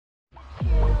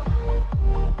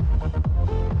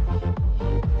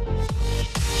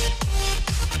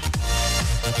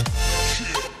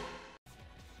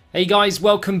Hey guys,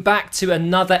 welcome back to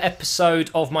another episode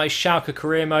of my Schalke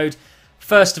career mode.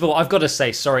 First of all, I've got to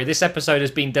say sorry, this episode has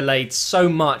been delayed so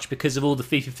much because of all the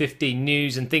FIFA 15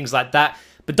 news and things like that.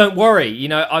 But don't worry,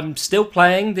 I'm still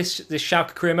playing this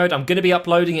Schalke career mode. I'm going to be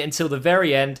uploading it until the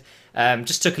very end.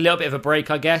 Just took a little bit of a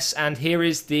break, I guess. And here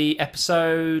is the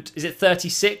episode, is it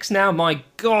 36 now? My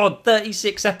God,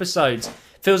 36 episodes.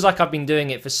 Feels like I've been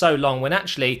doing it for so long when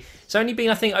actually it's only been,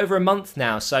 I think, over a month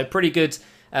now. So pretty good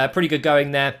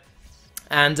going there.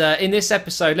 And in this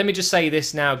episode, let me just say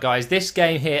this now, guys. This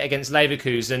game here against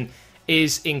Leverkusen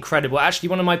is incredible. Actually,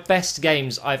 one of my best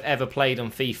games I've ever played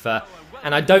on FIFA.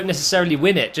 And I don't necessarily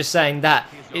win it, just saying that.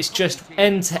 It's just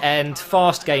end-to-end,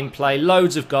 fast gameplay,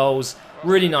 loads of goals,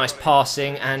 really nice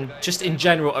passing, and just in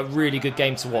general, a really good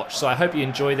game to watch. So I hope you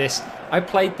enjoy this. I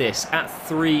played this at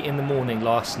 3 in the morning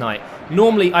last night.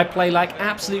 Normally, I play like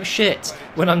absolute shit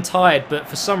when I'm tired, but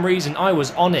for some reason, I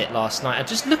was on it last night. And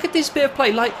just look at this bit of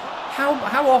play. Like,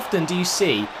 how often do you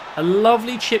see a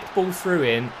lovely chipped ball through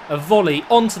in, a volley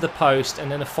onto the post,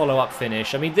 and then a follow-up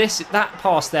finish? I mean, that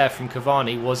pass there from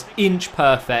Cavani was inch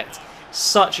perfect.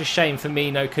 Such a shame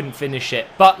Firmino couldn't finish it.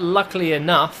 But luckily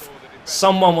enough,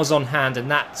 someone was on hand, and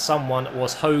that someone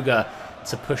was Hoga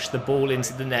to push the ball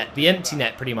into the net. The empty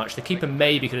net, pretty much. The keeper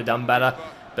maybe could have done better,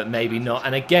 but maybe not.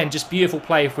 And again, just beautiful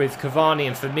play with Cavani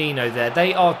and Firmino there.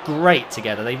 They are great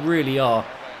together. They really are.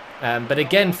 But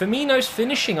again, Firmino's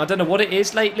finishing, I don't know what it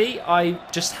is lately. I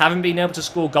just haven't been able to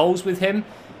score goals with him.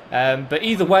 But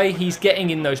either way, he's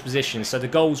getting in those positions, so the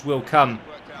goals will come.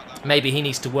 Maybe he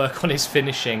needs to work on his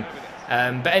finishing.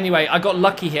 But anyway, I got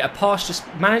lucky here. A pass just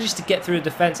manages to get through the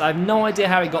defence. I have no idea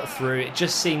how it got through. It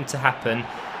just seemed to happen.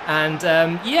 And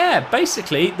yeah,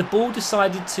 basically, the ball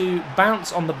decided to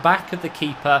bounce on the back of the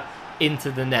keeper into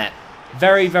the net.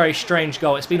 Very, very strange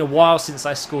goal. It's been a while since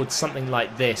I scored something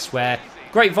like this, where...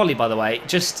 Great volley, by the way.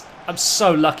 Just, I'm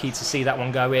so lucky to see that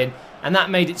one go in. And that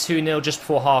made it 2-0 just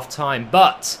before half-time.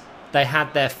 But they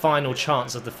had their final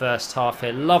chance of the first half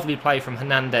here. Lovely play from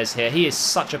Hernandez here. He is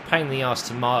such a pain in the arse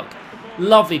to mark.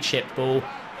 Lovely chip ball.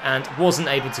 And wasn't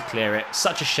able to clear it.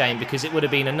 Such a shame, because it would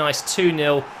have been a nice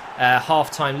 2-0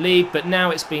 half-time lead. But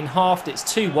now it's been halved. It's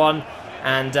 2-1.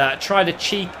 And tried a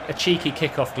cheeky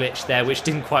kickoff glitch there, which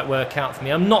didn't quite work out for me.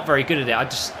 I'm not very good at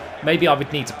it. Maybe I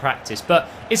would need to practice, but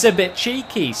it's a bit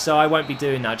cheeky, so I won't be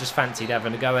doing that. I just fancied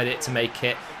having a go at it to make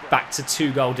it back to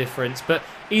 2-goal difference. But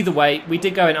either way, we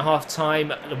did go in at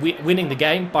half-time, winning the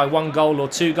game by 1 goal or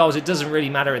 2 goals. It doesn't really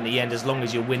matter in the end as long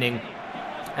as you're winning.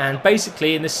 And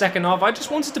basically, in the second half, I just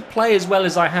wanted to play as well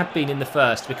as I had been in the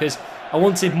first because I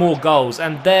wanted more goals.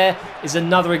 And there is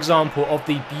another example of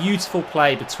the beautiful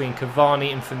play between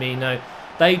Cavani and Firmino.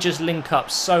 They just link up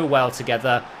so well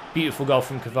together. Beautiful goal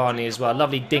from Cavani as well.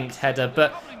 Lovely dinked header.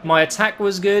 But my attack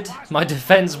was good. My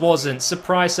defence wasn't.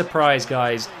 Surprise, surprise,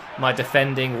 guys. My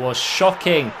defending was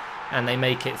shocking. And they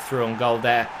make it through on goal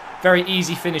there. Very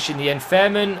easy finish in the end.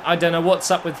 Fairman, I don't know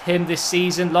what's up with him this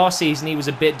season. Last season he was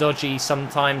a bit dodgy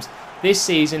sometimes. This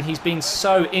season he's been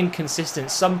so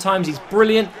inconsistent. Sometimes he's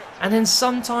brilliant. And then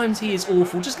sometimes he is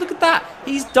awful. Just look at that.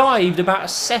 He's dived about a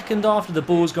second after the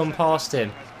ball's gone past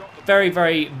him. Very,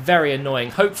 very, very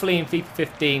annoying. Hopefully in FIFA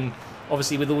 15,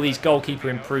 obviously with all these goalkeeper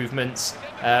improvements,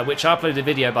 which I uploaded a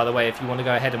video, by the way, if you want to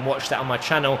go ahead and watch that on my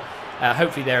channel.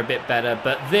 Hopefully they're a bit better.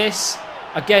 But this,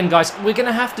 again, guys, we're going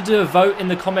to have to do a vote in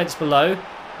the comments below.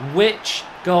 Which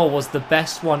goal was the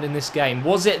best one in this game?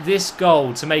 Was it this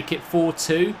goal to make it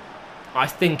 4-2? I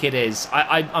think it is.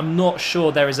 I'm not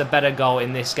sure there is a better goal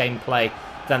in this gameplay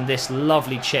than this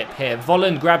lovely chip here.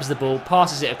 Volland grabs the ball,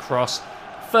 passes it across.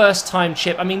 First time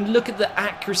chip. I mean, look at the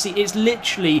accuracy. It's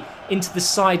literally into the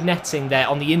side netting there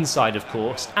on the inside, of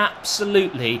course.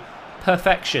 Absolutely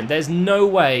perfection. There's no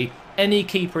way any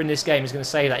keeper in this game is going to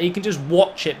say that. He can just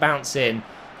watch it bounce in.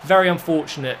 Very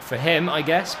unfortunate for him, I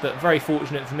guess, but very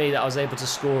fortunate for me that I was able to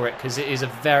score it because it is a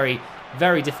very,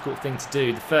 very difficult thing to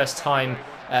do. The first time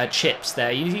chips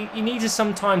there. You need to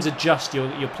sometimes adjust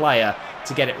your player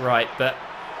to get it right, but...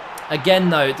 Again,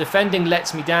 though, defending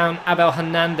lets me down. Abel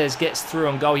Hernandez gets through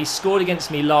on goal. He scored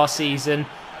against me last season,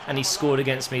 and he scored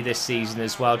against me this season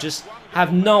as well. Just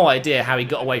have no idea how he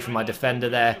got away from my defender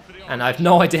there, and I have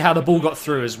no idea how the ball got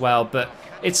through as well, but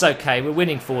it's okay. We're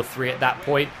winning 4-3 at that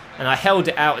point, and I held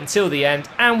it out until the end,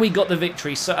 and we got the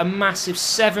victory. So a massive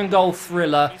 7-goal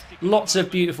thriller, lots of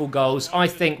beautiful goals. I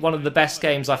think one of the best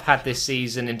games I've had this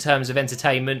season in terms of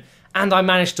entertainment, and I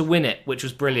managed to win it, which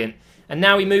was brilliant. And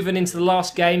now we're moving into the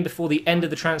last game before the end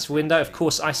of the transfer window. Of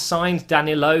course, I signed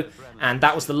Danilo, and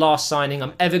that was the last signing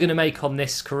I'm ever going to make on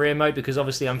this career mode because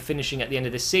obviously I'm finishing at the end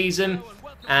of this season.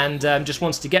 and just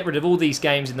wants to get rid of all these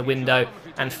games in the window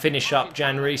and finish up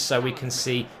January so we can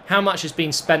see how much has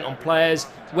been spent on players,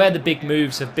 where the big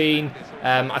moves have been.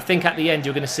 I think at the end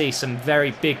you're going to see some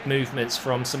very big movements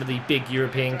from some of the big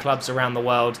European clubs around the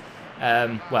world.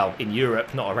 Well, in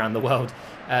Europe, not around the world,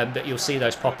 but you'll see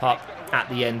those pop up at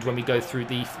the end when we go through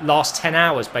the last 10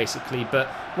 hours basically. But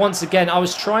once again, I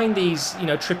was trying these,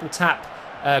 triple tap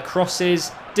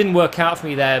crosses, didn't work out for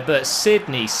me there, but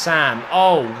Sydney, Sam,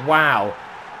 oh wow.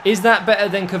 Is that better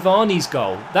than Cavani's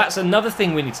goal? That's another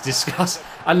thing we need to discuss.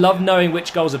 I love knowing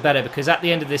which goals are better, because at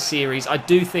the end of this series, I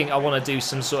do think I want to do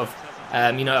some sort of,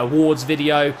 awards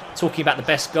video, talking about the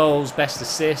best goals, best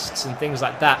assists, and things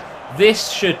like that. This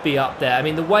should be up there. I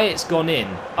mean, the way it's gone in,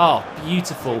 oh,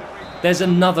 beautiful. There's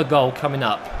another goal coming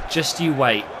up. Just you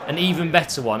wait. An even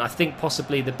better one. I think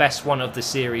possibly the best one of the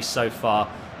series so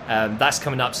far. That's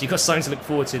coming up, so you've got something to look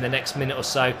forward to in the next minute or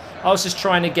so. I was just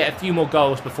trying to get a few more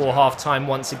goals before half-time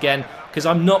once again, because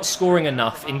I'm not scoring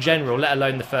enough in general, let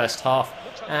alone the first half.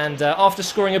 And after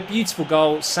scoring a beautiful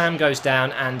goal, Sam goes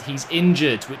down and he's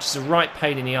injured, which is a right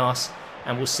pain in the arse.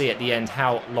 And we'll see at the end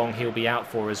how long he'll be out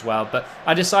for as well. But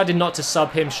I decided not to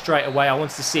sub him straight away. I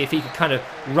wanted to see if he could kind of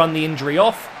run the injury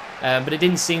off. But it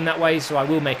didn't seem that way, so I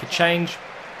will make a change.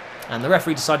 And the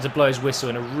referee decided to blow his whistle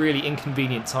in a really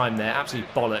inconvenient time there. Absolute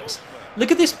bollocks.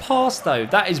 Look at this pass, though.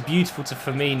 That is beautiful to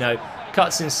Firmino.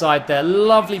 Cuts inside there.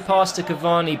 Lovely pass to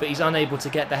Cavani, but he's unable to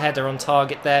get the header on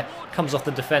target there. Comes off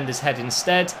the defender's head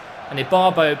instead. And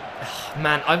Ibarbo,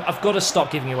 man, I've got to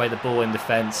stop giving away the ball in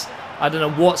defence. I don't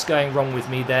know what's going wrong with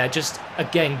me there. Just,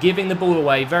 again, giving the ball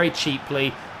away very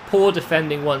cheaply. Poor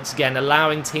defending once again,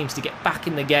 allowing teams to get back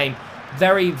in the game.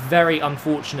 Very, very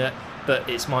unfortunate. But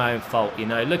it's my own fault,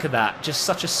 Look at that. Just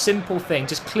such a simple thing.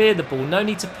 Just clear the ball. No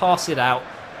need to pass it out.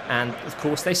 And, of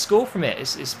course, they score from it.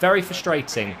 It's very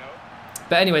frustrating.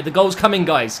 But anyway, the goal's coming,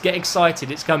 guys. Get excited.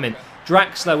 It's coming.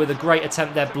 Draxler with a great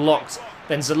attempt there, blocked.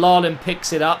 Then Zelalem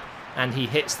picks it up, and he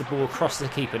hits the ball across the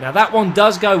keeper. Now, that one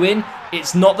does go in.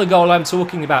 It's not the goal I'm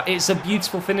talking about. It's a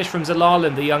beautiful finish from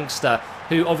Zelalem, the youngster,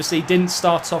 who obviously didn't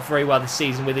start off very well this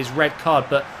season with his red card,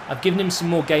 but I've given him some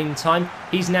more game time.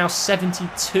 He's now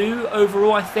 72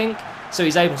 overall, I think, so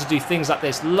he's able to do things like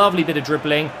this. Lovely bit of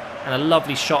dribbling and a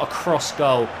lovely shot across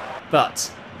goal. But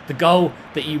the goal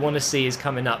that you want to see is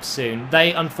coming up soon.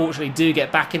 They unfortunately do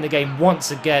get back in the game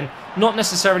once again. Not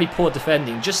necessarily poor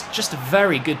defending, just a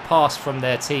very good pass from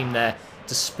their team there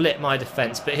to split my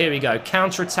defence. But here we go,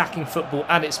 counter-attacking football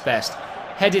at its best.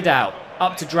 Headed out,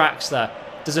 up to Draxler.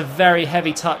 Does a very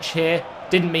heavy touch here.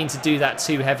 Didn't mean to do that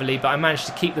too heavily, but I managed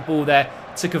to keep the ball there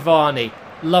to Cavani.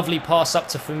 Lovely pass up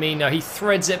to Firmino. He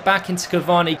threads it back into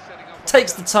Cavani,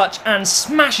 takes the touch and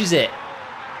smashes it.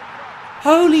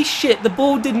 Holy shit, the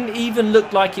ball didn't even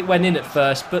look like it went in at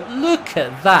first, but look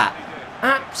at that.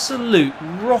 Absolute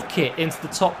rocket into the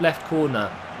top left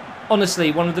corner.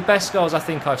 Honestly, one of the best goals I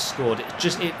think I've scored.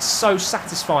 It's so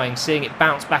satisfying seeing it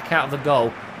bounce back out of the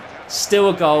goal.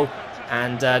 Still a goal.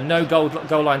 And no goal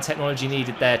line technology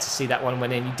needed there to see that one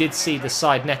went in. You did see the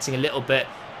side netting a little bit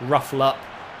ruffle up.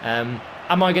 Am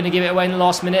I going to give it away in the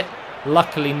last minute?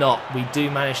 Luckily not. We do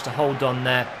manage to hold on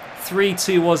there.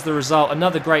 3-2 was the result.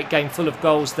 Another great game full of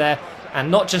goals there.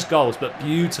 And not just goals, but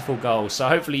beautiful goals. So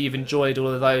hopefully you've enjoyed all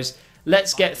of those.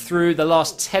 Let's get through the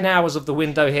last 10 hours of the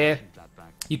window here.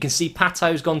 You can see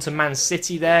Pato's gone to Man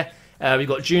City there. We've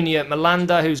got Junior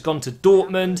Malanda, who's gone to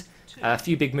Dortmund. A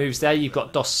few big moves there. You've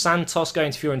got Dos Santos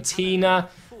going to Fiorentina,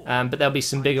 but there'll be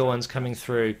some bigger ones coming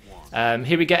through.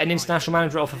 Here we get an international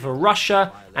manager offer for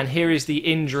Russia, and here is the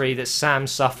injury that Sam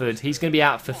suffered. He's going to be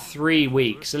out for 3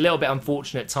 weeks. A little bit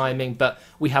unfortunate timing, but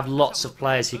we have lots of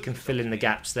players who can fill in the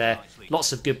gaps there.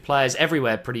 Lots of good players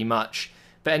everywhere, pretty much.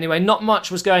 But anyway, not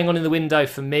much was going on in the window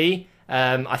for me.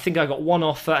 I think I got one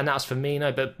offer, and that was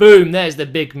Firmino. But boom, there's the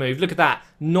big move. Look at that.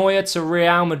 Neuer to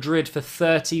Real Madrid for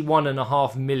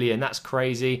 31.5 million. That's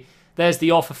crazy. There's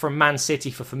the offer from Man City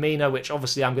for Firmino, which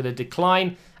obviously I'm going to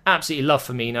decline. Absolutely love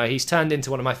Firmino. He's turned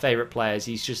into one of my favourite players.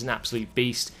 He's just an absolute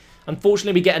beast.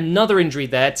 Unfortunately, we get another injury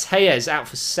there. Tejes out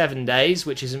for 7 days,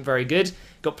 which isn't very good.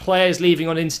 Got players leaving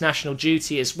on international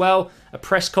duty as well. A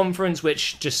press conference,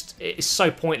 which just is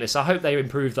so pointless. I hope they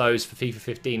improve those for FIFA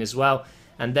 15 as well.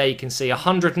 And there you can see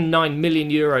 109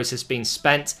 million euros has been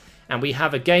spent. And we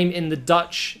have a game in the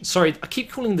Dutch... Sorry, I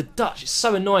keep calling the Dutch. It's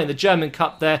so annoying. The German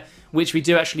Cup there, which we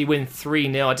do actually win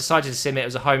 3-0. I decided to sim it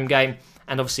as a home game.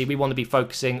 And obviously we want to be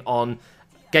focusing on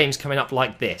games coming up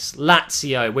like this.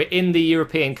 Lazio. We're in the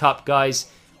European Cup,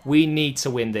 guys. We need to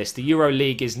win this. The Euro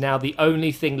League is now the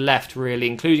only thing left, really,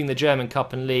 including the German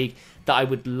Cup and League, that I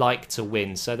would like to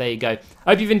win. So there you go.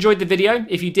 I hope you've enjoyed the video.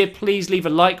 If you did, please leave a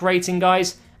like rating,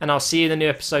 guys. And I'll see you in the new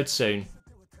episode soon.